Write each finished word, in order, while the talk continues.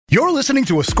You're listening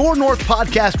to a Score North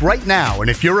podcast right now, and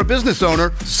if you're a business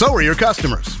owner, so are your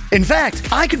customers. In fact,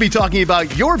 I could be talking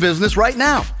about your business right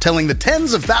now, telling the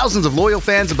tens of thousands of loyal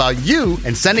fans about you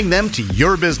and sending them to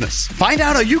your business. Find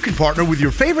out how you can partner with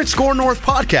your favorite Score North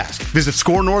podcast. Visit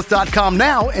scorenorth.com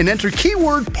now and enter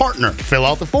keyword partner. Fill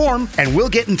out the form, and we'll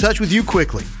get in touch with you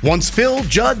quickly. Once Phil,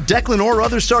 Judd, Declan, or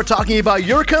others start talking about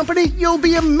your company, you'll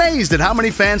be amazed at how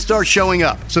many fans start showing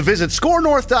up. So visit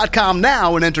scorenorth.com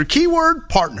now and enter keyword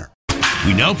partner.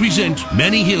 We now present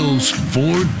Manny Hill's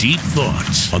 4 Deep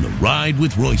Thoughts on the Ride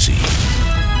with Royce.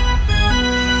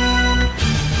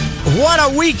 What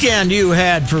a weekend you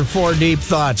had for 4 Deep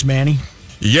Thoughts, Manny.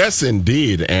 Yes,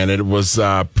 indeed. And it was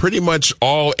pretty much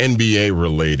all NBA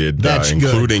related,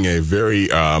 including a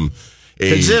very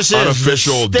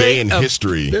unofficial day in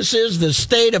history. This is the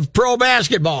state of pro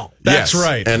basketball. That's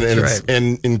right.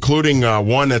 And including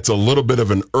one that's a little bit of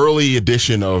an early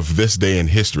edition of This Day in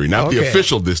History. Not the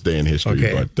official This Day in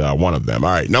History, but one of them.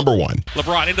 All right, number 1.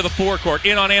 LeBron into the forecourt,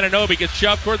 in on Anunoby, gets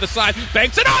shoved toward the side,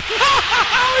 banks it up.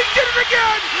 Oh, he did it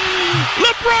again.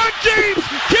 LeBron James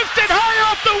kissed it high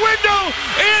off the window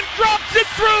and drops it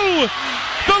through.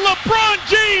 The LeBron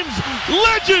James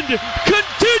legend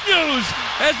continues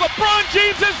as LeBron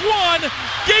James has won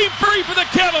Game 3 for the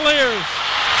Cavaliers.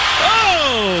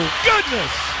 Oh,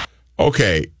 goodness.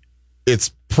 Okay,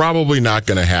 it's probably not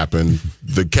going to happen.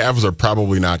 The Cavs are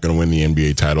probably not going to win the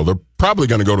NBA title. They're probably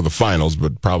going to go to the finals,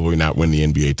 but probably not win the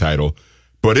NBA title.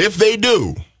 But if they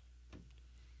do,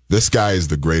 this guy is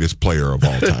the greatest player of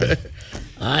all time.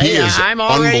 I'm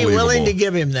already willing to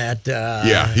give him that.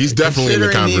 He's definitely in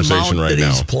the conversation right now.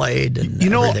 He's played and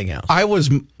everything else.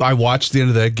 I watched the end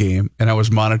of that game, and I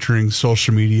was monitoring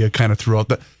social media kind of throughout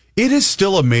the. It is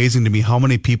still amazing to me how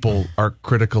many people are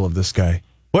critical of this guy.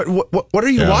 What are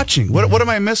you watching? What am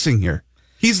I missing here?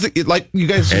 He's like you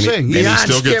guys are saying.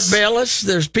 Skip Bayless.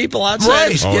 There's people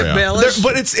outside of Skip Bayless,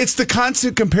 but it's the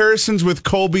constant comparisons with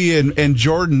Kobe and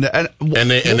Jordan, and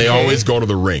they always go to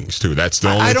the rings too. That's the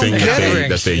only thing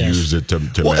that they use it to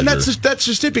measure. And that's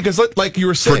just it, because like you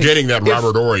were saying, forgetting that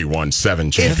Robert Horry won 7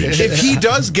 championships. If he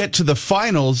does get to the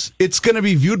finals, it's going to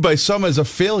be viewed by some as a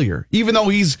failure, even though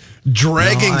he's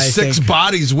dragging 6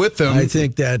 bodies with him. I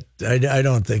think that I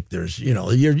don't think there's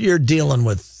you're dealing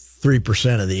with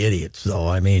 3% of the idiots, though.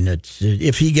 I mean,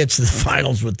 if he gets to the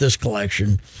finals with this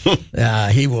collection,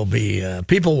 he will be.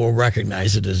 People will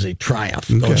recognize it as a triumph,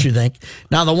 don't you think?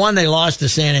 Now, the one they lost to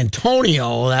San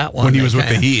Antonio, that one when he was with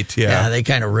the Heat, they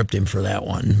kind of ripped him for that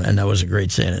one, and that was a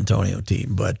great San Antonio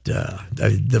team. But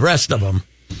the rest of them,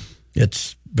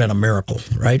 it's been a miracle,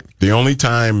 right? The only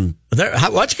time.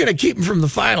 What's going to keep him from the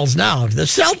finals now? The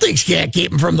Celtics can't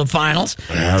keep him from the finals.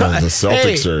 The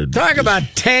Celtics are. Talk about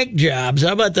tank jobs.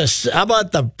 How about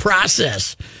the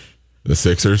process? The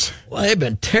Sixers. Well, they've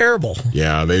been terrible.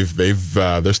 Yeah, they're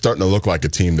starting to look like a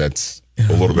team that's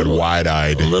a little bit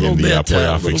wide-eyed in the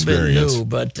playoff experience. New,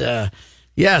 but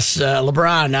yes,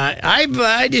 LeBron.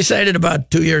 I decided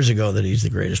about 2 years ago that he's the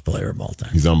greatest player of all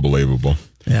time. He's unbelievable.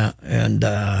 Yeah, and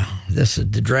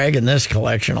dragging this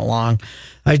collection along.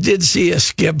 I did see a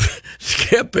Skip.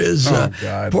 Skip is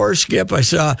poor Skip. I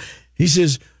saw. He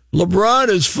says LeBron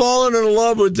has fallen in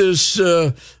love with this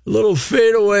little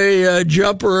fadeaway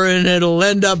jumper, and it'll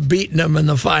end up beating him in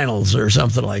the finals or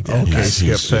something like that. Okay,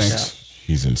 Skip. Thanks.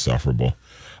 He's insufferable.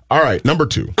 All right, number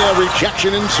 2. A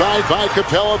rejection inside by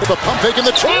Capella. The pump fake in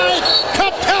the try.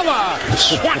 Capella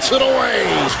swats it away.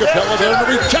 Capella there, and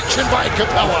the rejection by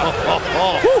Capella.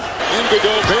 Into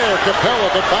Gobert. Capella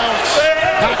the bounce.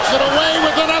 Knocks it away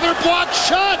with another block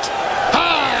shot.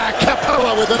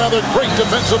 Capella with another great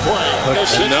defensive play.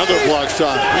 Another block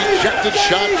shot. Rejected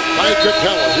shot by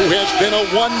Capella, who has been a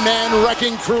one-man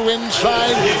wrecking crew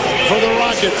inside for the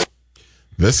Rockets.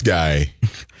 This guy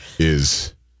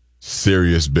is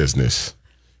serious business.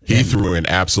 He threw an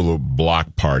absolute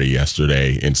block party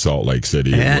yesterday in Salt Lake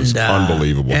City. It was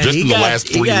unbelievable. Just in the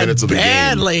last 3 minutes of the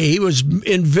game. He was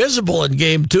invisible in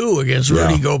Game 2 against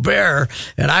Rudy Gobert,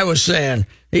 and I was saying,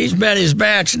 he's met his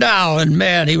match now, and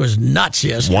man, he was nuts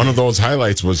yesterday. One of those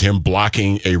highlights was him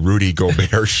blocking a Rudy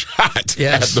Gobert shot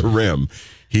at the rim.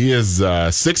 He is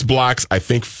 6 blocks. I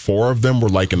think 4 of them were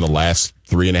like in the last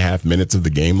 3.5 minutes of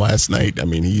the game last night. I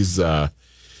mean,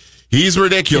 he's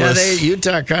ridiculous.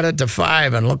 Utah cut it to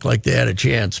 5 and looked like they had a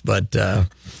chance, but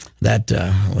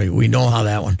we know how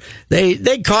that one.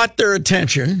 They caught their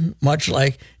attention, much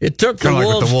like it took the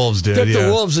Wolves. Like the Wolves did. The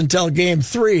Wolves until Game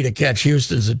 3 to catch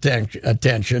Houston's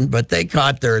attention, but they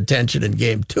caught their attention in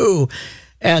Game 2,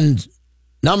 and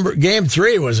Game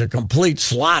 3 was a complete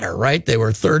slaughter. Right? They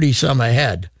were 30-some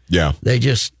ahead. Yeah.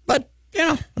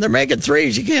 They're making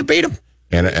threes. You can't beat them.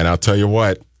 And I'll tell you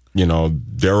what.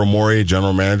 Daryl Morey,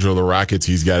 general manager of the Rockets,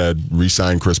 he's got to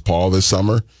re-sign Chris Paul this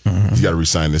summer. He's got to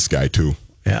re-sign this guy too.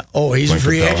 Yeah. Oh, he's a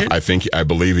free agent? I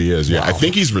believe he is. Yeah. Wow. I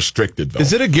think he's restricted though.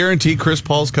 Is it a guarantee Chris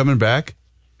Paul's coming back?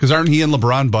 Because aren't he and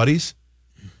LeBron buddies?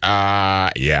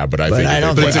 Yeah, but I think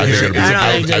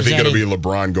it'll be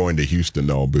LeBron going to Houston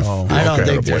though. I don't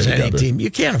think there's any team.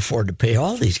 You can't afford to pay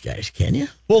all these guys, can you?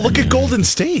 Well, look at Golden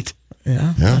State.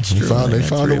 Yeah, that's true.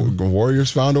 The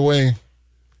Warriors found a way.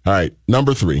 All right,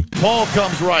 number 3. Paul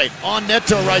comes right. On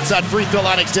Neto, right side, free throw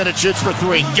line extended, shoots for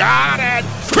 3. Got it!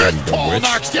 Chris Paul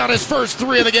knocks down his first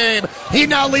 3 of the game. He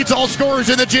now leads all scorers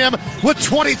in the gym with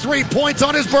 23 points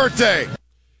on his birthday.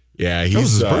 Yeah, it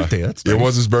was his birthday. That's nice. It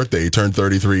was his birthday. He turned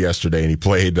 33 yesterday, and he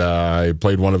played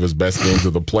one of his best games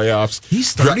of the playoffs.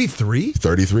 He's 33?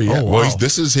 33, yeah. Oh, wow. Well,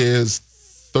 this is his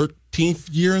 13th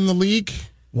year in the league.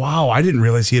 Wow, I didn't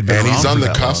realize he had been around. And he's on for the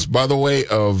that cusp, long. by the way,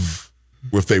 of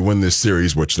if they win this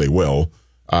series, which they will,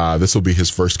 this will be his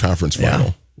first conference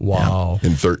final. Wow.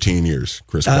 In 13 years,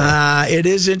 Chris Paul. It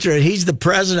is interesting. He's the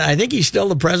president. I think he's still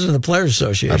the president of the Players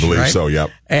Association. I believe right? so, yep.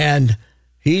 And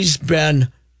he's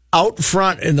been out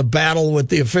front in the battle with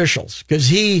the officials because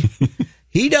he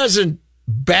doesn't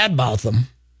badmouth them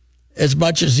as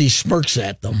much as he smirks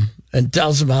at them and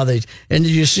tells them how they. And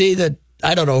did you see that?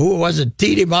 I don't know who it was that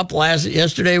teed him up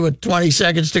yesterday with 20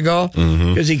 seconds to go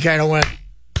because he kind of went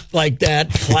like that,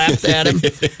 clapped at him.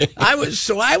 I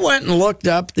went and looked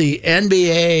up the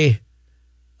NBA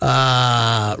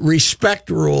respect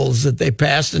rules that they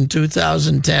passed in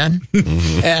 2010,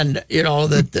 and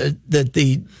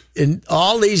that in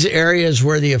all these areas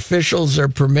where the officials are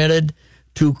permitted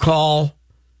to call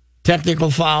technical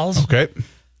fouls. Okay,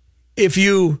 if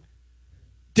you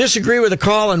disagree with a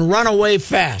call and run away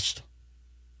fast,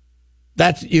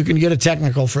 you can get a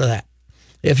technical for that.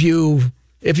 If you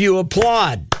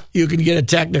applaud, you can get a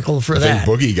technical for that. I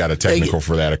think Boogie got a technical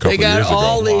for that a couple years ago. They got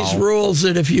all these rules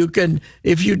that if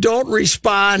you don't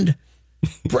respond,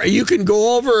 you can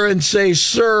go over and say,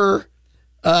 "Sir,"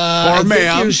 I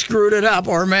think you screwed it up,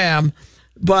 or "Ma'am."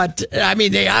 But I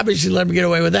mean, they obviously let them get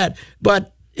away with that.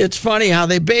 But it's funny how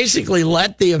they basically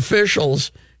let the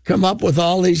officials come up with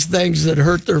all these things that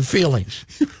hurt their feelings.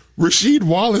 Rasheed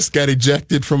Wallace got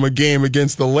ejected from a game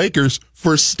against the Lakers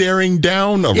for staring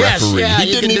down a referee. Yeah,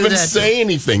 he didn't even say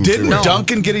anything. Didn't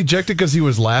Duncan get ejected because he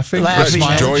was laughing?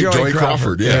 Joey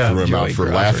Crawford, threw him out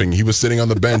for laughing. He was sitting on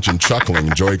the bench and chuckling.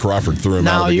 And Joey Crawford threw him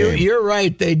out of the game. You're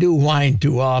right. They do whine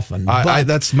too often.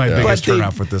 That's my biggest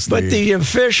turnoff with this league. But the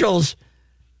officials,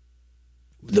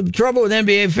 the trouble with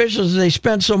NBA officials is they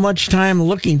spend so much time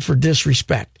looking for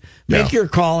disrespect. Make your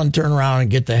call and turn around and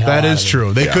get the hell out of it. That is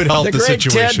true. They could help the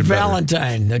situation great Ted better.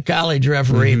 Valentine, the college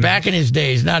referee, back in his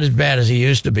days, not as bad as he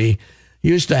used to be,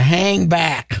 used to hang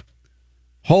back,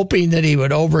 hoping that he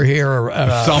would overhear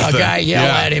a guy yell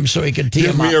at him so he could tee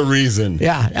him up. Give me a reason.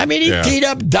 Yeah. I mean, he teed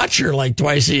up Dutcher like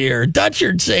twice a year.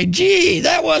 Dutcher'd say, "Gee,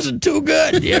 that wasn't too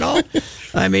good,"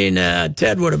 I mean,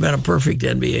 Ted would have been a perfect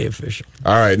NBA official.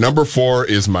 All right, number 4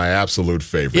 is my absolute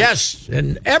favorite. Yes,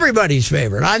 and everybody's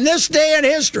favorite on this day in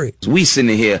history. We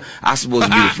sitting here, I'm supposed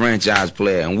to be the franchise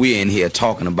player, and we're in here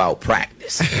talking about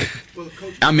practice.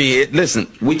 I mean,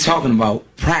 listen, we're talking about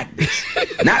practice.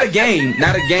 Not a game.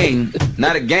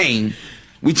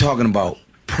 We talking about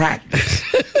practice.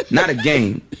 Not a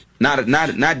game. Not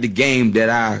the game that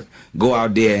I go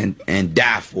out there and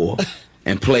die for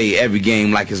and play every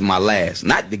game like it's my last.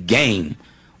 Not the game.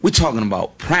 We're talking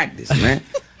about practice, man.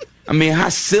 I mean, how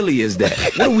silly is that?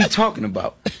 What are we talking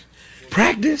about?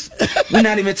 Practice? We're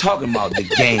not even talking about the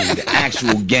game, the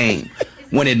actual game,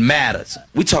 when it matters.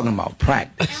 We're talking about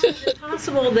practice. Is it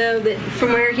possible, though, that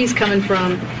from where he's coming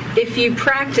from, if you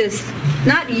practice,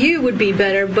 not you would be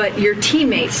better, but your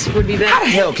teammates would be better? How the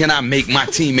hell can I make my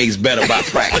teammates better by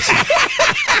practicing?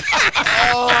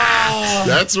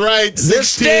 That's right.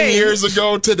 16 years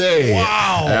ago today.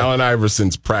 Wow. Allen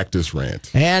Iverson's practice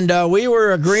rant. And we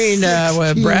were agreeing,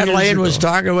 when Brad Lane was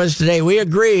talking to us today, we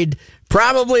agreed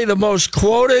probably the most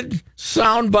quoted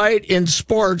soundbite in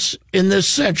sports in this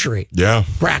century. Yeah.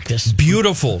 Practice.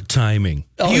 Beautiful timing.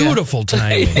 Beautiful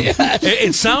timing.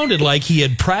 It sounded like he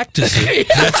had practiced it.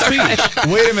 That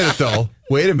speech. Wait a minute, though.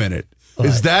 Wait a minute.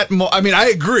 Is that I mean, I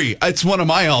agree. It's one of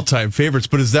my all-time favorites,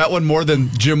 but is that one more than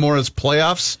Jim Mora's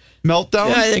playoffs meltdown?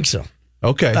 Yeah, I think so.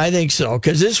 Okay. I think so,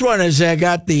 because this one has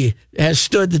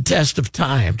stood the test of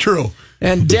time. True.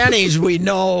 And Denny's, we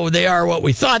know they are what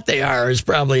we thought they are, is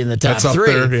probably in the top that's up 3.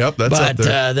 There. Yep, that's up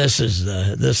there. But this is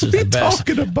the best.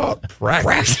 Talking about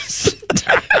practice.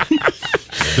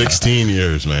 16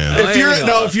 years, man.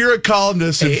 If you're a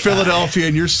columnist in Philadelphia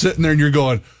and you're sitting there and you're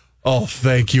going, Oh,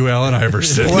 thank you, Allen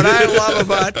Iverson. What I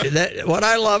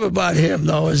love about him,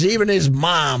 though, is even his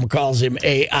mom calls him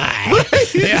AI.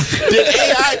 Yeah. Did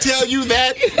AI tell you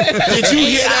that? Did you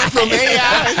hear that from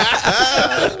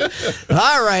AI?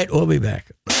 All right, we'll be back.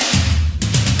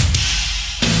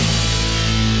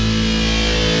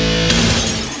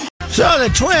 So the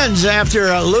Twins,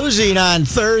 after losing on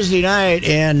Thursday night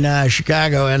in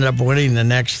Chicago, ended up winning the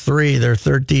next three. They're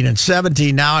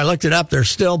 13-17 now. I looked it up. They're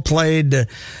still played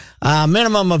a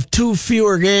minimum of 2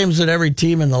 fewer games than every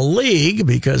team in the league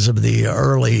because of the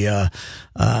early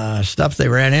stuff they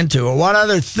ran into. One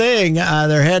other thing,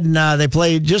 they're heading. They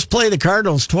play the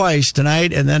Cardinals twice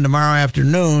tonight, and then tomorrow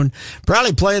afternoon.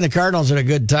 Probably playing the Cardinals at a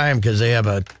good time because they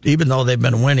have even though they've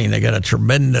been winning, they got a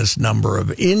tremendous number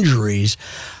of injuries,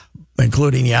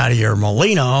 including Yadier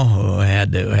Molina, who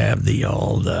had to have the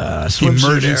old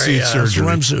emergency surgery.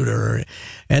 Swimsuit.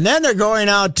 And then they're going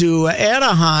out to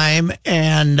Anaheim,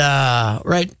 and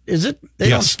right, is it? They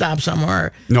don't stop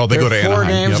somewhere. No, they go to Anaheim. 4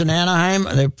 games in Anaheim.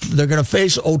 They're going to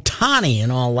face Ohtani in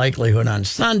all likelihood on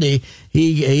Sunday.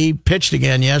 He pitched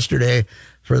again yesterday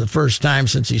for the first time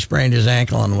since he sprained his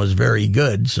ankle and was very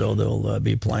good. So they'll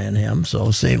be playing him.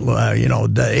 So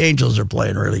the Angels are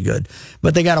playing really good,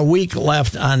 but they got a week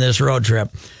left on this road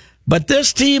trip. But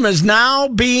this team is now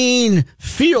being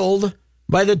fueled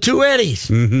by the two Eddies.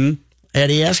 Mm-hmm.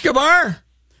 Eddie Escobar.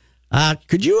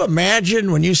 Could you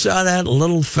imagine when you saw that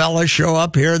little fella show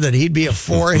up here that he'd be a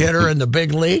 4-hitter in the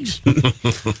big leagues?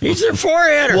 He's their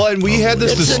 4-hitter. Well, and we had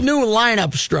this. It's a new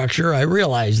lineup structure. I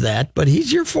realize that, but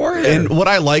he's your 4-hitter. And what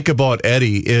I like about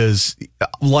Eddie is,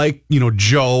 like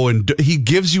Joe, and he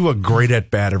gives you a great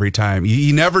at bat every time.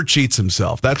 He never cheats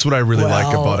himself. That's what I really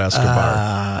like about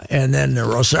Escobar. And then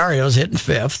Rosario's hitting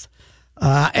 5th.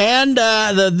 And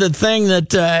the thing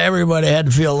that everybody had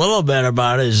to feel a little bit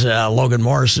about is Logan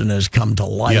Morrison has come to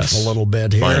life a little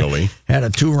bit here. Finally. Had a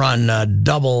 2-run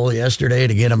double yesterday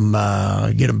to get him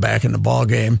back in the ball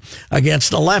game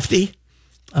against the lefty.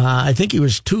 I think he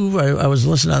was 2. I was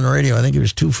listening on the radio. I think he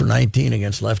was 2 for 19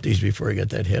 against lefties before he got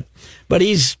that hit. But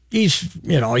he's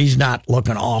not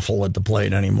looking awful at the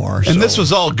plate anymore. And this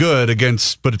was all good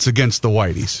but it's against the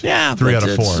Whiteys. Yeah, 3 out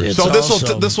of 4. So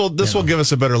this will give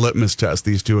us a better litmus test.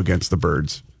 These two against the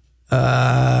Birds.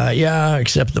 Yeah,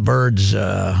 except the Birds.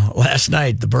 Last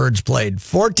night the Birds played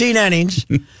 14 innings.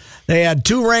 They had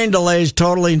 2 rain delays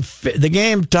totaling. The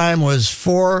game time was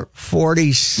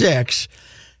 4:46.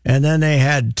 And then they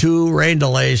had 2 rain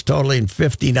delays totaling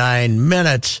 59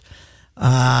 minutes.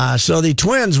 So the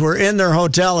Twins were in their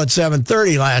hotel at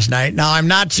 7:30 last night. Now, I'm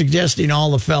not suggesting all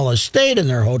the fellas stayed in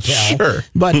their hotel. Sure.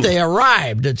 But they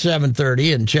arrived at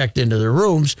 7:30 and checked into their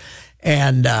rooms.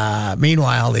 And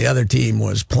meanwhile, the other team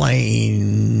was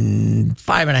playing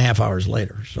 5.5 hours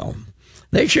later. So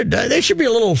they should be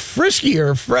a little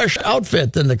friskier, fresh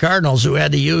outfit than the Cardinals, who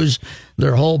had to use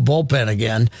their whole bullpen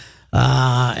again.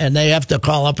 And they have to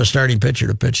call up a starting pitcher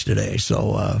to pitch today.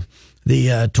 So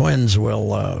the Twins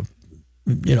will,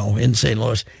 in St.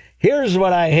 Louis. Here's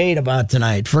what I hate about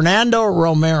tonight. Fernando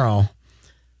Romero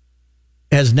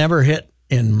has never hit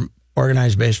in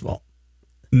organized baseball.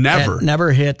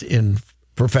 Never hit in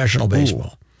professional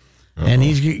baseball. And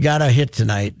he's got a hit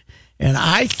tonight. And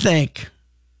I think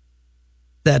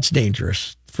that's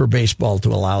dangerous for baseball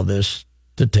to allow this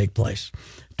to take place.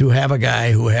 To have a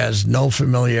guy who has no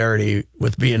familiarity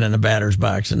with being in the batter's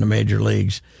box in the major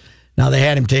leagues. Now, they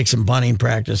had him take some bunting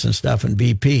practice and stuff in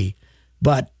BP,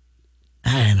 but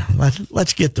I don't know.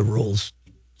 Let's get the rules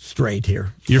straight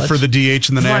here. You're for the DH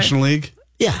in the National League?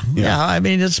 Yeah. I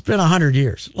mean, it's been 100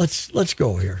 years. Let's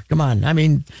go here. Come on. I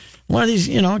mean, one of these,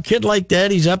 a kid like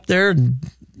that, he's up there and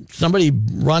somebody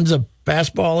runs a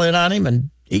fastball in on him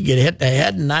and he get hit in the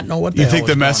head and not know what the hell. You think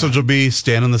the message will be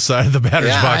stand on the side of the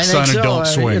batter's box, son, and don't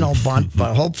swing? Bunt,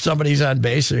 but hope somebody's on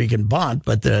base so he can bunt.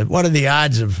 But what are the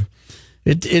odds of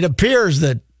it? Appears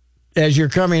that as you're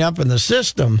coming up in the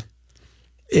system,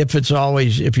 if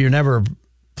you're never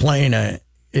playing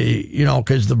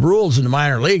because the rules in the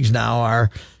minor leagues now are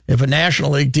if a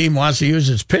National League team wants to use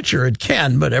its pitcher, it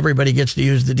can, but everybody gets to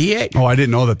use the DH. Oh, I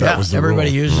didn't know that was the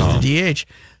everybody rule. uses the DH.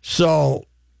 So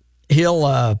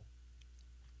he'll.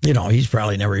 He's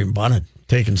probably never even bunted,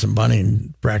 taken some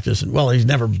bunting practice. And, well, he's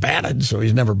never batted, so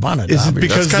he's never bunted. Is it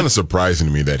because that's kind of surprising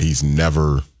to me that he's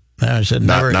never. I said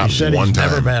never. Not he said one he's time.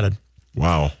 Never batted.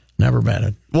 Wow. Never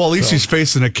batted. Well, at least he's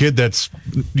facing a kid that's,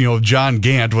 John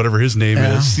Gant, whatever his name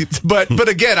is. But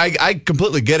again, I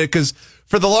completely get it because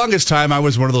for the longest time I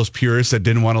was one of those purists that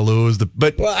didn't want to lose.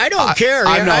 Well, I don't care.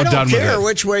 I'm now I don't done care with it.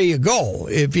 which way you go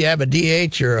if you have a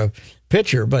DH or a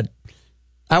pitcher, but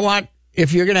I want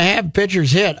if you're going to have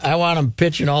pitchers hit, I want them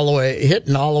hitting all the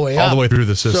way up. All the way through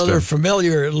the system. So they're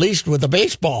familiar at least with the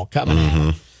baseball coming at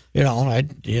them. A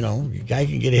guy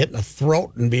can get hit in the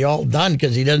throat and be all done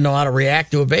because he doesn't know how to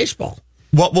react to a baseball.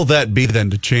 What will that be then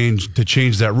to change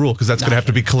that rule? Because that's going to have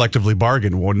to be collectively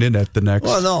bargained, won't it, at the next?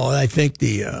 Well, no, I think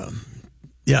the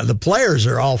players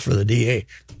are all for the DH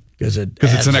because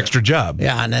it's an extra job.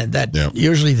 Yeah, and that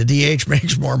usually the DH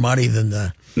makes more money than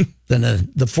the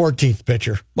 14th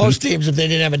pitcher. Most teams, if they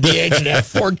didn't have a DH, would have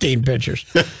 14 pitchers.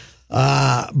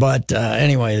 But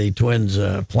anyway, the Twins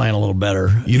playing a little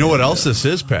better. You know what else this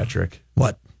is, Patrick?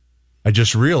 What? I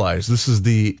just realized this is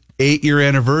the 8-year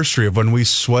anniversary of when we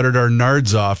sweated our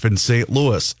nards off in St.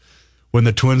 Louis when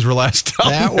the Twins were last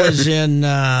down there. That was in,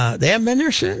 they haven't been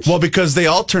there since? Well, because they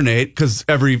alternate, because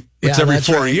every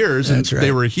 4 years, and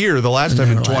they were here the last time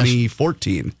in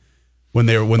 2014. When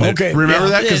they remember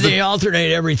that? Because they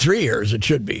alternate every 3 years, it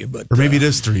should be. Or maybe it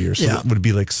is 3 years, so it would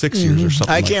be like 6 years or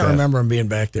something I can't remember them being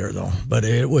back there, though. But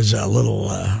it was a little...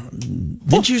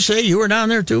 didn't you say you were down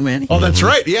there too, Manny? Oh, that's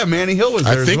right. Yeah, Manny Hill was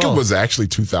there I think it was actually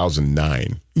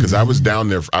 2009, because I was down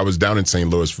there. I was down in St.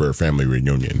 Louis for a family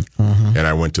reunion, and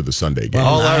I went to the Sunday game.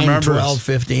 Well, 9, 12,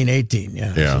 15, 18,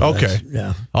 Yeah. Okay.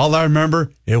 Yeah. All I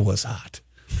remember, it was hot.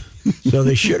 So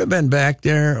they should have been back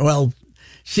there. Well,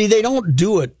 see, they don't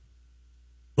do it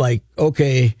like,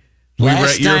 okay,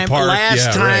 last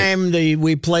time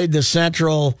we played the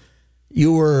Central,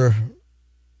 you were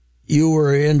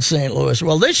in St. Louis.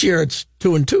 Well, this year it's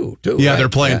 2-2 too. Yeah, right? They're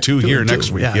playing 2 here next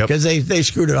week. Yeah, because they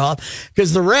screwed it off.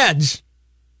 Because the Reds,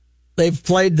 they'd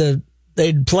played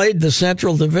the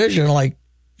Central Division like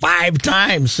 5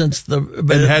 times since the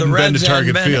hadn't been to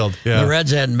Target Field. The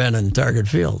Reds hadn't been in Target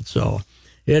Field, so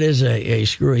it is a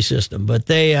screwy system. But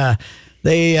they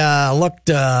looked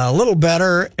a little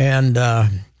better, and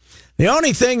the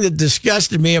only thing that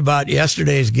disgusted me about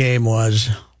yesterday's game was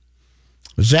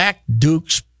Zach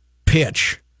Duke's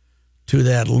pitch to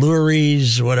that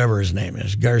Luries, whatever his name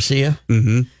is, Garcia.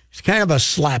 Mm-hmm. He's kind of a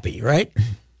slappy, right?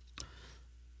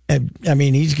 I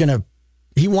mean,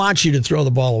 he wants you to throw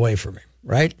the ball away from him,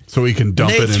 right? So he can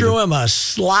dump it in. They threw him a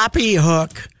sloppy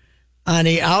hook on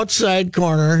the outside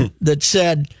corner that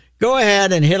said, go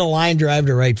ahead and hit a line drive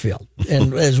to right field,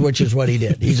 which is what he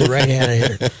did. He's a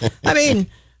right-handed hitter. I mean,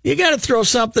 you got to throw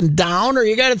something down or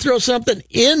you got to throw something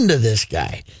into this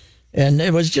guy. And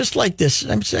it was just like this.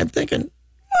 I'm thinking,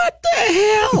 what the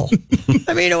hell?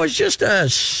 I mean, it was just a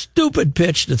stupid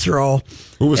pitch to throw.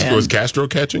 Was Castro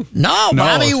catching? No,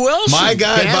 Bobby Wilson. My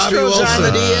guy, Bobby Wilson. On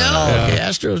the DL.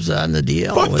 Castro's on the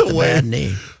DL with the bad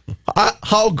knee.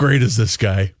 How great is this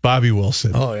guy, Bobby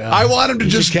Wilson? Oh, yeah. I want him to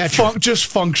just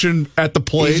function at the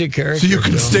plate. He's a character, so you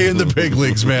can stay in the big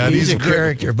leagues, man. He's a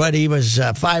character, but he was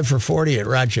 5 for 40 at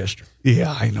Rochester.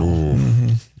 Yeah, I know.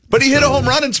 Mm-hmm. But he hit a home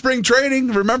run in spring training.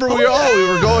 Remember, we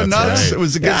were going nuts. Right. It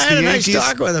was against the Yankees. I had a nice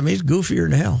talk with him. He's goofier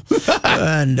than hell,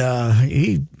 and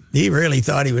he really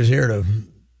thought he was here to,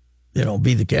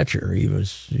 be the catcher. He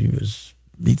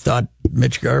thought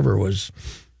Mitch Garver was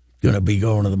going to be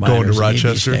going to the minors. Going to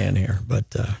Rochester, staying here.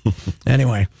 But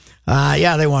anyway,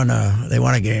 they won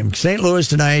a game. St. Louis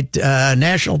tonight,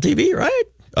 national TV, right?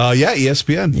 Yeah,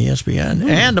 ESPN,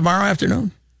 and tomorrow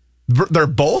afternoon. They're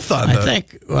both on. I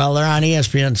think. Well, they're on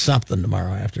ESPN something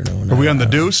tomorrow afternoon. Are we on the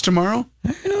Deuce tomorrow?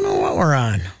 I don't know what we're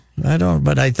on. I don't.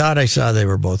 But I thought I saw they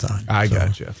were both on. I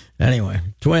gotcha. Anyway,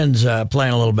 Twins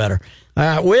playing a little better.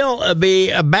 We'll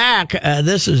be back.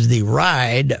 This is the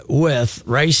ride with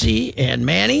Ricey and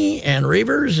Manny and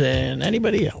Reavers and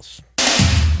anybody else.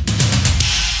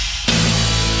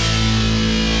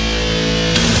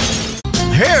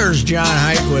 Here's John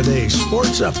Haidt with a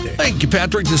sports update. Thank you,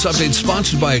 Patrick. This update is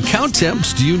sponsored by Account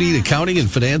Temps. Do you need accounting and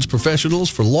finance professionals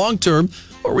for long-term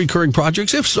or recurring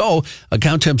projects? If so,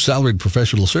 Account Temps salaried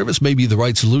professional service may be the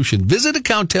right solution. Visit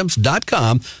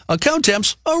AccountTemps.com. Account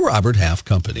Temps, a Robert Half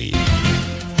company.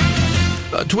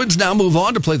 Twins now move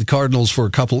on to play the Cardinals for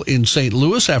a couple in St.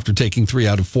 Louis after taking 3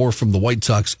 out of 4 from the White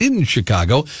Sox in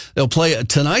Chicago. They'll play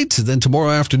tonight, then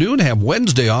tomorrow afternoon, have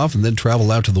Wednesday off, and then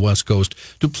travel out to the West Coast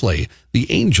to play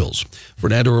the Angels.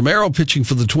 Fernando Romero pitching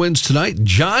for the Twins tonight.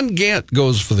 John Gant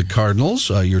goes for the Cardinals.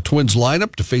 Your Twins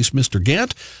lineup to face Mr.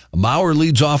 Gant. Maurer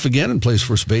leads off again and plays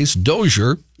first base.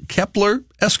 Dozier, Kepler,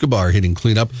 Escobar hitting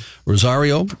cleanup.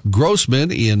 Rosario,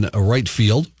 Grossman in right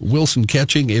field. Wilson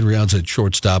catching. Adrian's at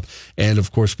shortstop. And,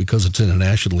 of course, because it's in a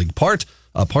National League park,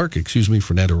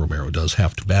 Fernando Romero does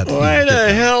have to bat. Why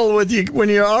the hell, when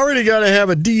you already got to have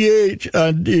a DH,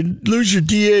 you lose your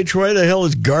DH, why the hell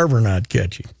is Garver not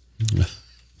catching?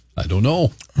 I don't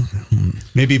know.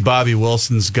 Maybe Bobby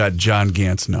Wilson's got John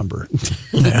Gant's number.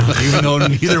 Even though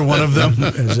neither one of them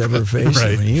has ever faced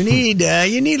him. You need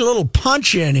a little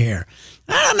punch in here.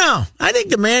 I don't know. I think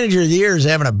the manager of the year is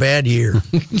having a bad year.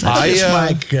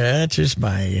 That's just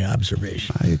my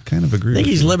observation. I kind of agree. I think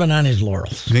he's living on his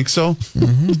laurels. You think so?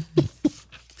 Mm-hmm.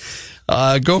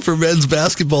 Gopher men's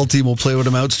basketball team will play what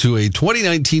amounts to a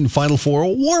 2019 Final Four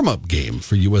warm-up game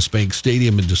for U.S. Bank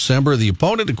Stadium in December. The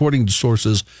opponent, according to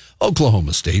sources,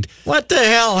 Oklahoma State. What the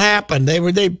hell happened?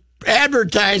 They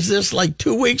advertised this like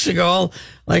 2 weeks ago,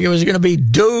 like it was going to be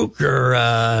Duke or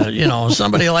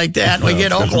somebody like that. We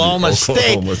get Oklahoma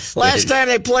State. Last time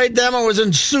they played them, it was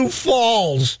in Sioux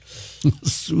Falls.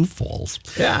 Sioux Falls.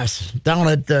 Yes, down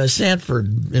at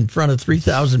Sanford in front of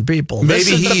 3,000 people. This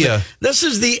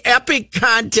is the epic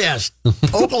contest.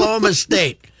 Oklahoma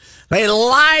State. They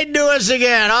lied to us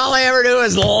again. All they ever do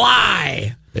is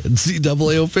lie.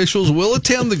 NCAA officials will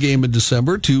attend the game in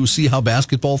December to see how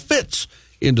basketball fits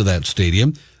into that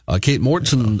stadium. Kate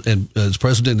Mortensen, as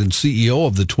president and CEO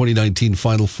of the 2019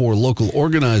 Final Four Local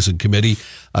Organizing Committee,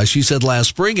 she said last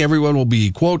spring everyone will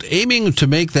be, quote, aiming to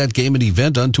make that game an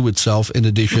event unto itself in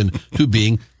addition to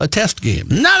being a test game.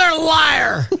 Another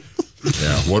liar!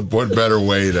 Yeah, what better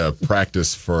way to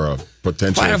practice for a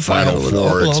potential Final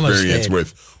Four experience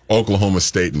with Oklahoma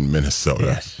State and Minnesota?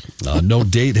 Yes. No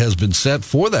date has been set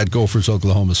for that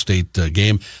Gophers-Oklahoma State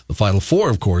game. The Final Four,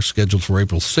 of course, scheduled for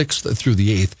April 6th through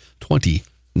the 8th,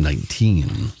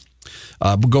 2019.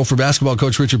 Gopher basketball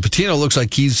coach Richard Pitino looks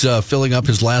like he's filling up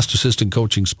his last assistant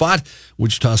coaching spot.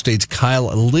 Wichita State's Kyle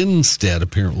Lindstedt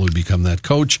apparently will become that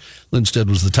coach. Lindstedt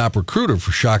was the top recruiter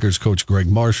for Shockers coach Greg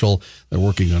Marshall. They're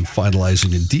working on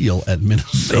finalizing a deal at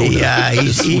Minnesota. Yeah,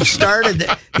 he started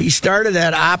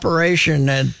that operation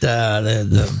at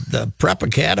the prep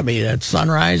academy at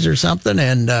Sunrise or something,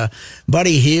 and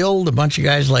Buddy Hield, a bunch of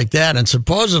guys like that, and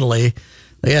supposedly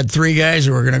they had 3 guys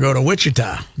who were going to go to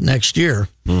Wichita next year.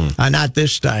 Not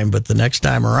this time, but the next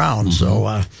time around. Mm-hmm.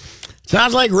 So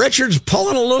sounds like Richard's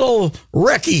pulling a little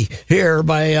Ricky here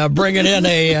by bringing in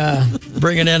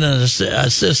an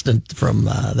assistant from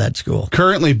that school.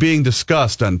 Currently being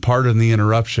discussed on Pardon the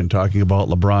Interruption, talking about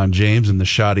LeBron James and the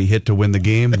shot he hit to win the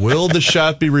game. Will the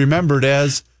shot be remembered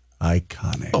as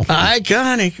iconic?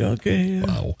 Iconic, okay.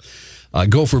 Wow.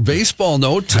 Gopher baseball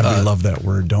note. We love that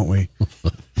word, don't we?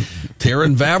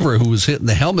 Taryn Vavra, who was hit in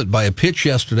the helmet by a pitch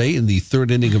yesterday in the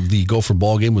 3rd inning of the Gopher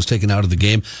ball game, was taken out of the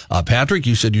game. Patrick,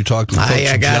 you said you talked to Coach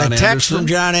I got John a text Anderson. From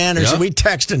John Anderson. Yeah. We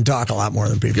text and talk a lot more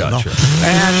than people Gotcha. know.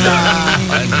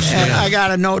 And I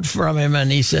got a note from him,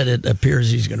 and he said it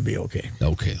appears he's going to be okay.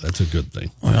 Okay, that's a good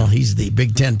thing. Well, he's the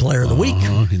Big Ten Player of the Week.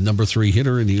 He's number 3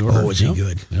 hitter in the order. Oh, is he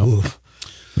good? Yep.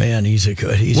 Man, he's a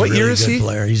really good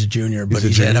player. He's a junior, but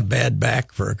he's had a bad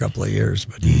back for a couple of years,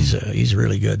 but he's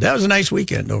really good. That was a nice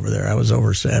weekend over there. I was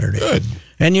over Saturday. Good.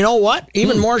 And you know what?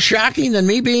 Even more shocking than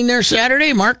me being there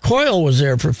Saturday, Mark Coyle was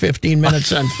there for 15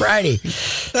 minutes on Friday.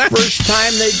 First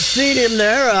time they'd seen him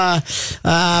there.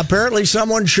 Apparently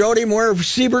someone showed him where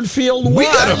Siebert Field was. We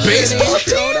got a baseball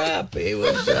team. Showed up. He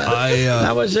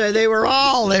was, they were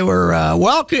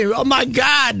welcome. Oh my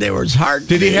God, they were hard.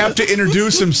 Did he have to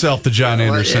introduce himself to John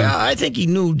Anderson? Yeah, I think he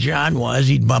knew John was.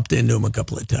 He'd bumped into him a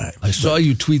couple of times. I saw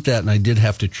you tweet that, and I did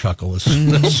have to chuckle as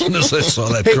soon as I saw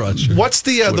that crunch. What's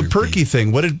the Perky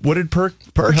thing? What did Perky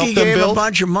help them gave build? A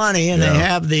bunch of money, and they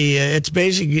have it's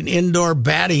basically an indoor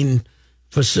batting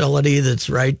facility that's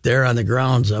right there on the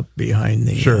grounds up behind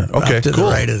the up to the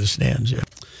right of the stands. Yeah.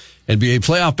 NBA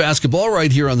playoff basketball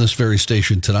right here on this very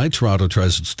station tonight. Toronto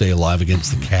tries to stay alive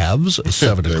against the Cavs at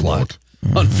 7 o'clock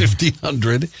on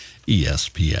 1500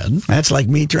 ESPN. That's like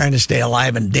me trying to stay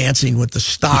alive and Dancing with the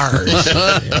Stars.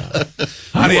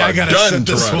 Honey, I got to sit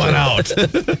this one out.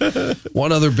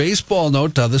 One other baseball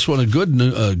note. This one a good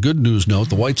news note.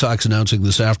 The White Sox announcing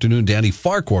this afternoon Danny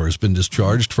Farquhar has been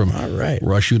discharged from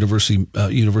Rush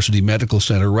University Medical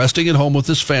Center, resting at home with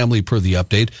his family per the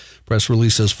update. Press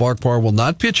release says Farquhar will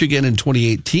not pitch again in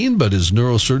 2018, but his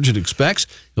neurosurgeon expects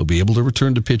he'll be able to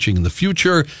return to pitching in the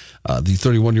future. The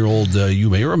 31-year-old, you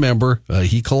may remember,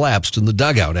 he collapsed in the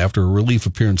dugout after a relief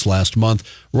appearance last month,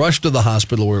 rushed to the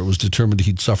hospital where it was determined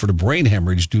he'd suffered a brain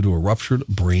hemorrhage due to a ruptured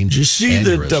brain Did you see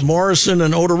aneurysm. that Morrison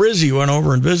and Odorizzi went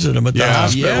over and visited him at the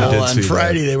hospital on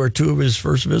Friday? They were 2 of his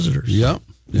first visitors. Yep.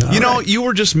 You know, you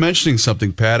were just mentioning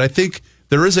something, Pat. I think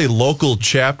there is a local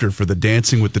chapter for the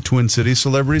Dancing with the Twin Cities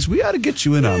celebrities. We ought to get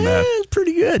you in on that. It's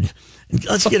pretty good.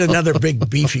 Let's get another big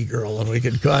beefy girl, and we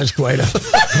could cause quite a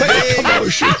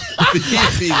commotion.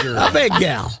 Beefy girl. A big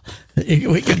gal.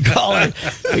 We could call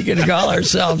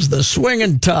ourselves the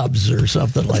Swinging Tubs or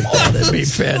something like that. That'd be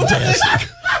fantastic.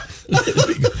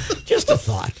 Just a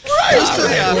thought.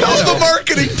 How's the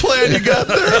marketing plan you got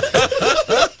there?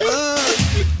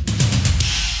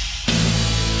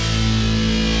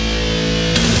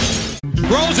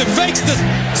 Rosen fakes the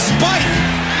spike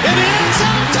in the end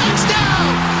zone.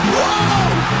 Touchdown!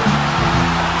 Whoa!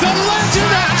 The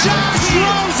legend of Josh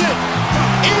Rosen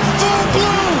in full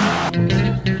bloom.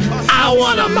 I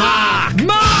want a mock.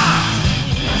 Mock!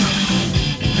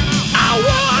 I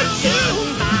want you.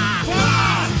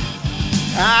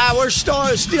 We're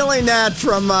stealing that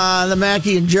from the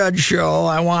Mackey and Judd show.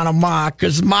 I want a mock,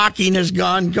 because mocking has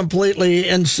gone completely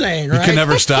insane, right? You can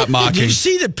never stop mocking. Did you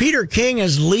see that Peter King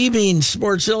is leaving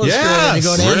Sports Illustrated to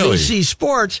go to NBC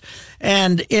Sports?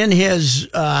 And in his,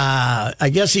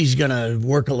 I guess he's going to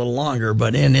work a little longer,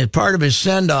 but in his, part of his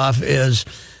send-off is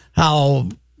how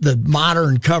the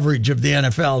modern coverage of the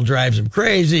NFL drives him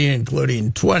crazy,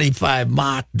 including 25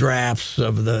 mock drafts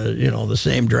of the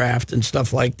same draft and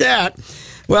stuff like that.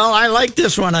 Well, I like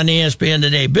this one on ESPN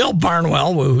today. Bill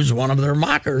Barnwell, who's one of their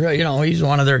mockers, he's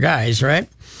one of their guys, right?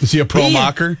 Is he a pro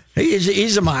mocker?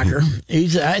 He's a mocker.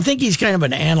 I think he's kind of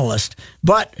an analyst.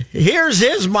 But here's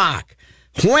his mock.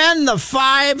 When the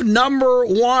 5 number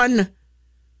 1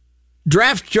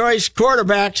 draft choice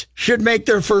quarterbacks should make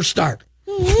their first start.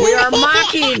 We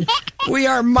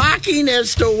are mocking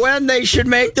as to when they should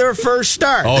make their first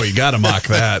start. Oh, you got to mock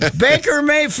that. Baker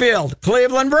Mayfield,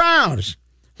 Cleveland Browns.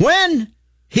 When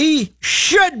he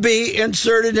should be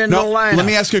inserted into the lineup. Let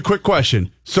me ask you a quick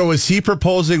question. So is he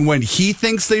proposing when he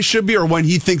thinks they should be, or when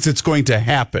he thinks it's going to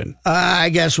happen? I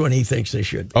guess when he thinks they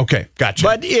should. Okay, gotcha.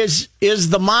 But is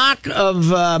the mock of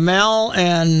Mel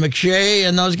and McShay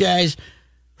and those guys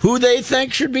who they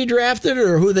think should be drafted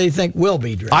or who they think will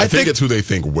be drafted? I think it's who they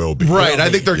think will be. Right.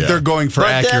 I think they're going for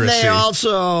accuracy. But then they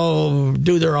also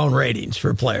do their own ratings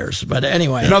for players. But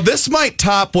anyway. Now, this might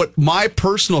top what my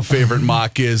personal favorite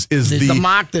mock is the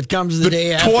mock that comes the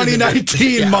day after.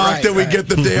 2019 mock that we get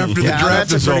the day after the draft is over.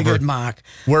 That's a pretty good mock.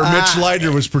 Where Mitch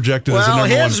Leiter was projected as the number 1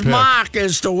 pick. Well, his mock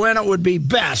is to when it would be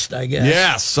best, I guess.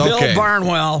 Yes, okay. Bill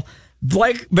Barnwell.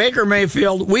 Baker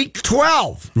Mayfield, week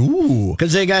 12. Ooh.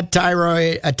 Because they got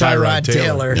Tyrod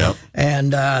Taylor. Yep.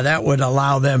 And that would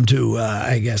allow them to,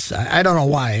 I guess, I don't know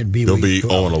why it'd be They'll week be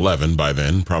 0-11 by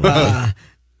then, probably.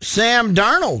 Sam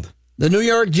Darnold, the New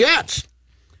York Jets.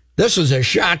 This was a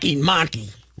shocking mocky.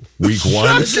 Week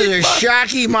 1? This is a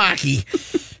shocking mocky.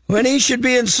 When he should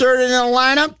be inserted in the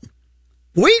lineup?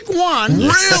 Week 1.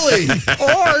 Really?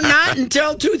 Or not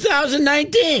until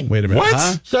 2019. Wait a minute. What?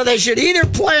 Huh? So they should either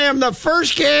play him the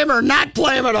first game or not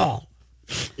play him at all.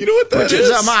 You know what that is? Which is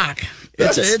a mock.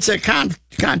 It's a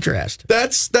contrast.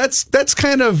 That's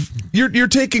kind of you're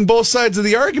taking both sides of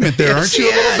the argument there, aren't you?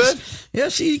 A little bit.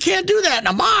 Yes, you can't do that in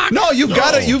a mock. No, you've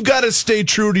got to stay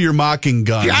true to your mocking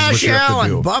guns. Josh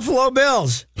Allen, Buffalo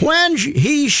Bills. When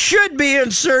he should be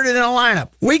inserted in a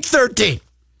lineup? Week 13.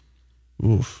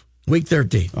 Oof. Week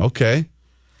 13. Okay.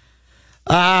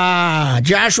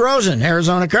 Josh Rosen,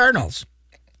 Arizona Cardinals.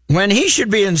 When he should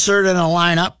be inserted in a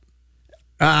lineup,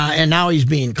 and now he's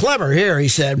being clever here, he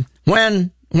said,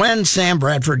 when Sam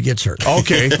Bradford gets hurt.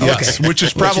 Okay, yes, which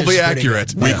is probably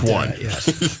accurate. Week 1.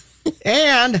 Yes.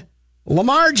 And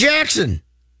Lamar Jackson,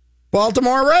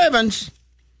 Baltimore Ravens,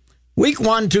 week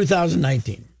 1,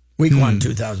 2019. Week 1,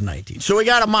 2019. So we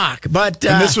got a mock, but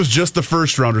and this was just the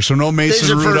first rounder, so no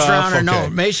Mason Rudolph. This is the first rounder. Okay. No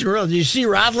Mason Rudolph. Do you see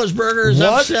Roethlisberger is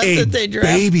upset that they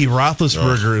drafted? Baby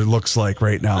Roethlisberger looks like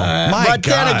right now. But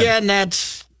then again,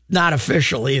 that's not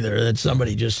official either. That's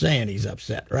somebody just saying he's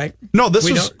upset, right? No, this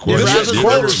was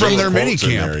quotes from their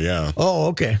minicamp. Yeah. Oh,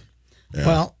 okay. Yeah.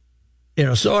 Well,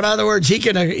 so in other words, he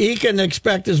can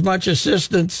expect as much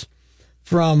assistance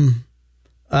from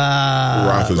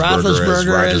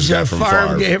Roethlisberger as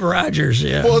Favre gave Rodgers.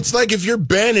 Yeah. Well, it's like if you're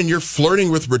Ben and you're flirting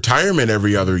with retirement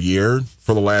every other year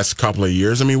for the last couple of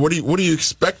years. I mean, what do you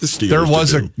expect the Steelers to do? There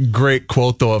was a great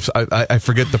quote though. I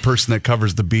forget the person that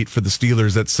covers the beat for the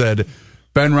Steelers that said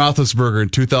Ben Roethlisberger in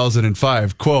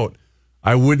 2005 quote,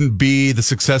 "I wouldn't be the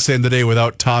success I am today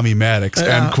without Tommy Maddox."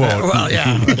 End quote. Well,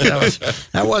 yeah,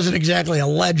 that wasn't exactly a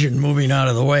legend moving out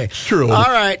of the way. True. All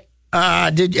right.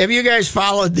 Have you guys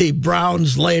followed the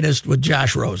Browns' latest with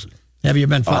Josh Rosen? Have you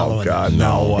been following? Oh, God,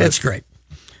 no. It's great.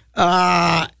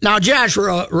 Now, Josh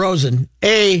Rosen,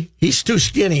 he's too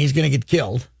skinny. He's going to get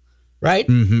killed, right?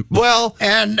 Mm-hmm. Well,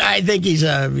 and I think he's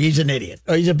an idiot.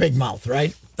 Oh, he's a big mouth,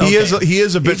 right? Okay. He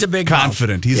is a bit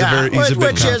confident.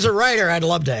 Which as a writer, I'd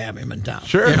love to have him in town.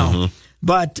 Sure. Mm-hmm.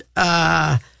 But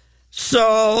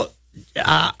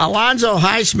Alonzo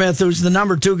Highsmith, who's the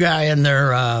number 2 guy in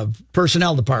their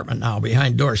personnel department now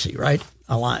behind Dorsey, right?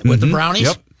 With the Brownies.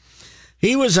 Yep.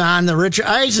 He was on the Rich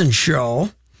Eisen show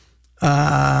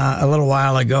a little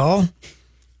while ago,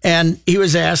 And he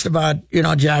was asked about,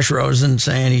 Josh Rosen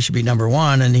saying he should be number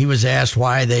one, and he was asked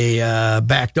why they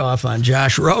backed off on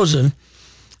Josh Rosen.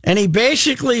 And he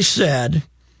basically said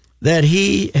that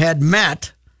he had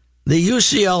met the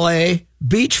UCLA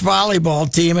beach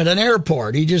volleyball team at an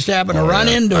airport. He just happened to run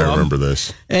into him. I remember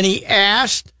this. And he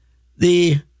asked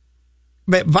the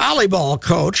volleyball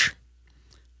coach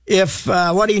if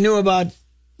what he knew about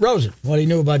Rosen, what he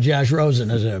knew about Josh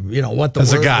Rosen as a, what the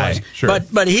as word a guy, was. sure.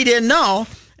 But he didn't know.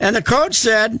 And the coach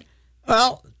said,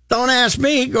 well, don't ask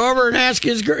me. Go over and ask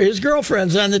his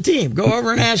girlfriends on the team. Go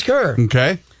over and ask her.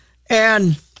 Okay.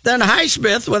 And then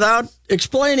Highsmith, without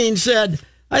explaining, said,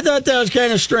 I thought that was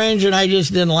kind of strange, and I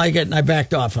just didn't like it, and I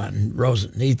backed off on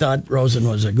Rosen. He thought Rosen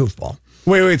was a goofball.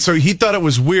 Wait. So he thought it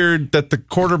was weird that the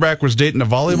quarterback was dating a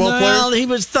volleyball player? Well, he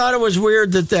thought it was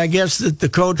weird that I guess that the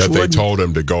coach that wouldn't. They told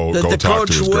him to go talk to his girlfriend. That the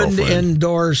coach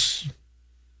wouldn't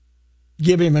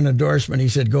give him an endorsement. He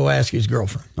said, go ask his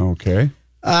girlfriend. Okay.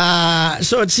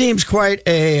 So it seems quite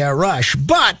a rush.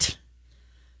 But,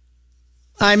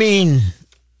 I mean,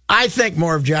 I think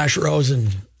more of Josh Rosen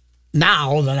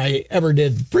now than I ever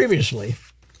did previously.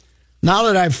 Now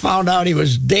that I've found out he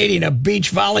was dating a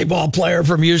beach volleyball player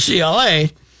from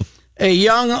UCLA, a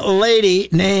young lady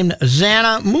named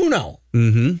Xana Muno.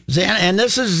 Mm-hmm. Xana, and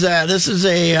this is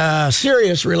a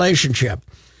serious relationship.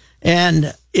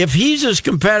 And if he's as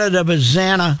competitive as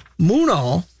Xana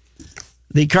Muno,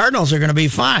 the Cardinals are going to be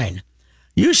fine.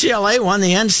 UCLA won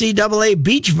the NCAA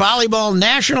Beach Volleyball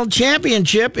National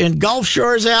Championship in Gulf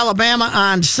Shores, Alabama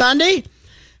on Sunday,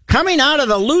 coming out of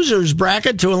the losers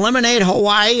bracket to eliminate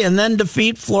Hawaii and then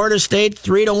defeat Florida State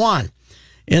 3-1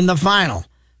 in the final.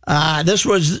 This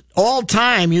was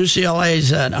all-time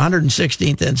UCLA's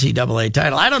 116th NCAA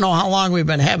title. I don't know how long we've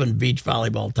been having beach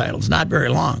volleyball titles. Not very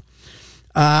long.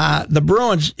 The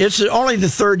Bruins, it's only the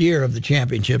third year of the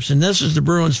championships, and this is the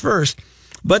Bruins' first.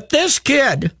 But this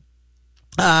kid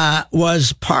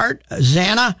was part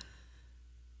Xana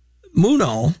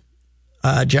Muno,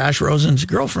 Josh Rosen's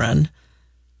girlfriend,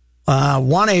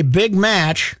 won a big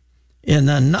match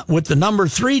with the number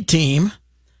 3 team,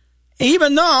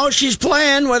 even though she's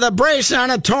playing with a brace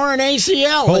on a torn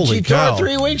ACL that she tore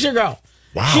 3 weeks ago.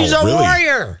 Wow, she's a really?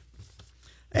 warrior.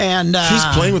 And she's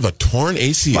playing with a torn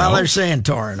ACL? Well, they're saying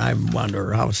torn. I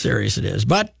wonder how serious it is.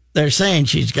 But they're saying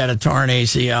she's got a torn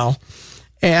ACL.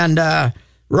 And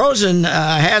Rosen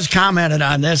has commented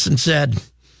on this and said,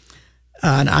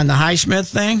 on the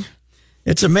Highsmith thing,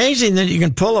 it's amazing that you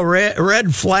can pull a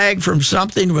red flag from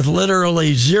something with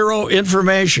literally zero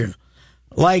information.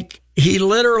 Like, he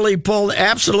literally pulled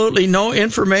absolutely no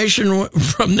information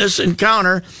from this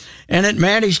encounter, and it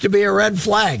managed to be a red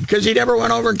flag because he never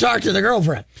went over and talked to the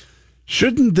girlfriend.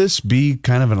 Shouldn't this be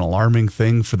kind of an alarming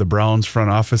thing for the Browns front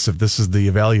office if this is the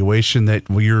evaluation that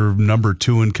your number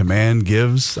 2 in command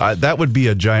gives? That would be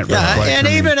a giant red flag. And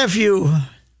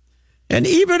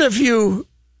even if you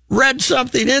read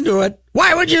something into it,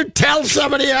 why would you tell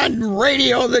somebody on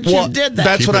radio that you did that?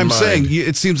 That's what I'm saying.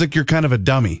 It seems like you're kind of a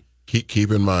dummy.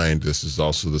 Keep in mind, this is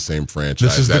also the same franchise.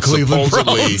 This is the Cleveland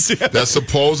Browns. That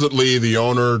supposedly the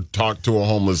owner talked to a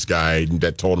homeless guy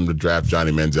that told him to draft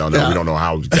Johnny Manziel. Now, we don't know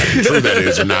how exactly true that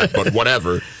is or not, but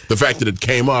whatever. The fact that it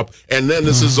came up. And then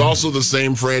this is also the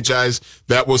same franchise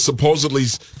that was supposedly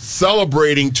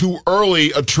celebrating too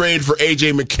early a trade for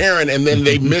A.J. McCarron, and then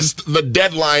they missed the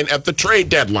deadline at the trade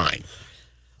deadline.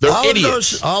 They're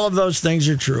idiots. All of those things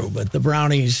are true, but the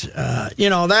Brownies,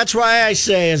 that's why I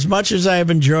say, as much as I've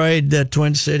enjoyed the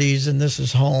Twin Cities and this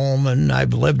is home and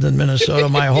I've lived in Minnesota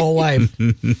my whole life,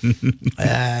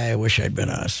 I wish I'd been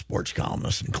a sports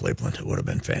columnist in Cleveland. It would have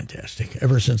been fantastic.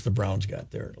 Ever since the Browns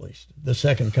got there, at least. The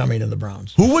second coming of the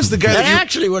Browns. Who was the guy that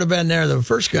actually would have been there the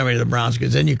first coming of the Browns,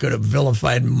 because then you could have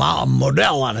vilified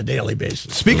Modell on a daily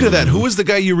basis. Speaking of that, who was the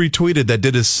guy you retweeted that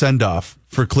did his send-off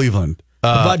for Cleveland?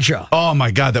 Budshaw. Oh,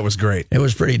 my God, that was great. It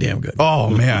was pretty damn good.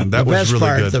 Oh, man, that was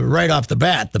really good. Right off the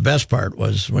bat, the best part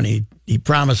was when he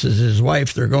promises his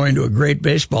wife they're going to a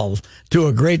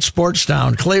great sports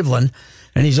town, Cleveland,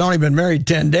 and he's only been married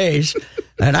 10 days.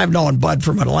 And I've known Bud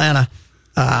from Atlanta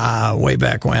way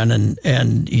back when,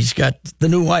 and he's got the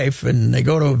new wife, and they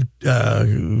go to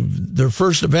their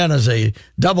first event as a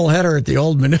doubleheader at the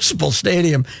old Municipal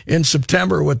Stadium in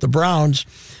September with the Browns.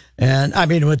 And I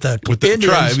mean, with the Indians,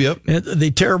 tribe, yep. The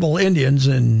terrible Indians,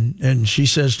 and she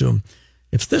says to him,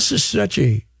 "If this is such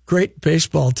a great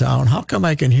baseball town, how come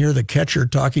I can hear the catcher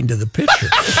talking to the pitcher?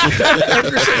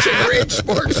 After such a great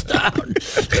sports town."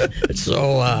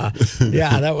 So,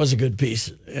 that was a good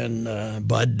piece. And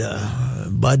Bud,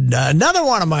 another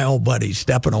one of my old buddies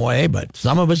stepping away, but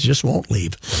some of us just won't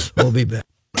leave. We'll be back.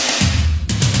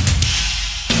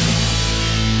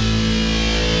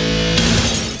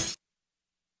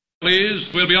 please.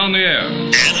 We'll be on the air.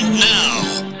 And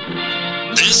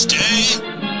now, this day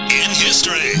in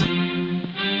history.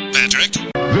 Patrick?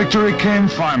 Victory came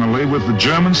finally with the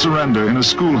German surrender in a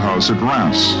schoolhouse at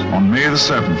Reims on May the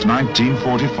 7th,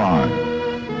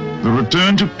 1945. The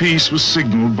return to peace was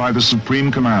signaled by the Supreme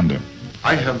Commander.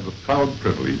 I have the proud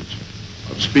privilege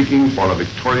of speaking for a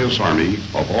victorious army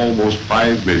of almost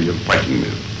 5 million fighting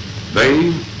men.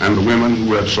 They and the women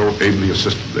who have so ably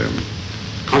assisted them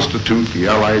constitute the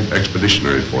Allied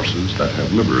expeditionary forces that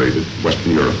have liberated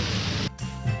Western Europe.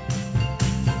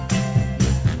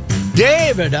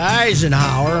 David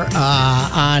Eisenhower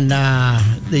on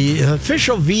the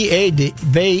official VE Day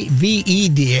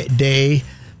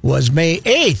was May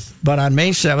 8th, but on May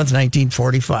 7th,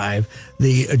 1945,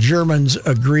 the Germans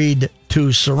agreed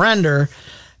to surrender,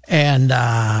 and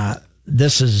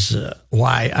this is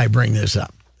why I bring this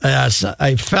up.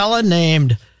 A fella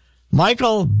named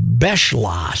Michael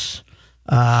Beschloss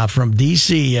from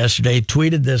D.C. yesterday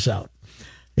tweeted this out.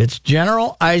 It's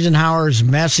General Eisenhower's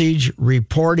message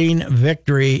reporting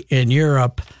victory in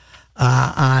Europe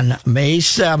on May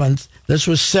 7th. This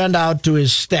was sent out to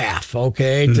his staff,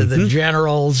 okay, to the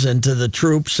generals and to the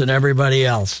troops and everybody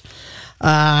else.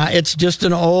 It's just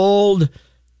an old,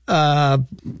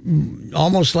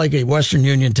 almost like a Western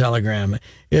Union telegram.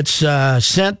 It's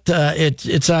sent,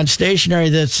 it's on stationery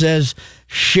that says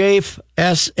SHAEF,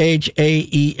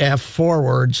 SHAEF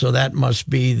forward, so that must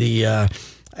be the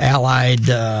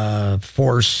Allied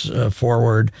force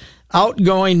forward.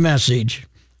 Outgoing message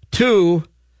to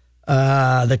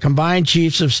the combined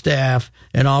chiefs of staff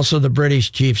and also the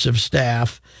British chiefs of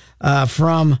staff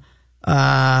from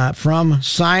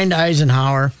signed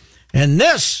Eisenhower. And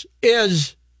this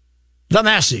is the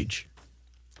message.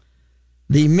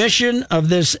 The mission of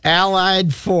this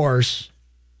Allied force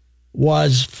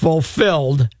was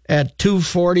fulfilled at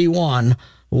 2:41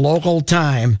 local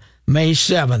time, May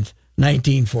 7th,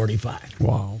 1945.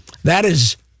 Wow. That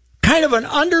is kind of an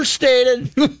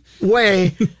understated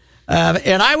way.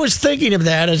 And I was thinking of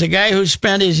that as a guy who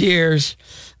spent his years,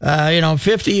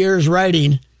 50 years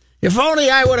writing. If only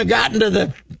I would have gotten to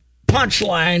the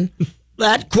punchline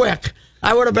that quick,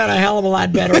 I would have been a hell of a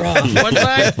lot better off, wouldn't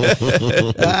I?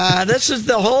 This is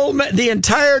the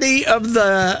entirety of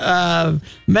the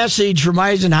message from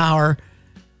Eisenhower,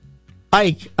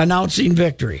 Ike announcing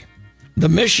victory. The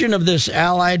mission of this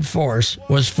Allied force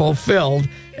was fulfilled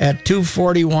at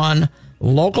 2:41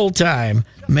 local time,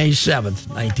 May 7th,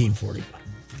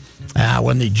 1945,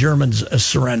 when the Germans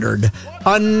surrendered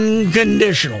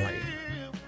unconditionally.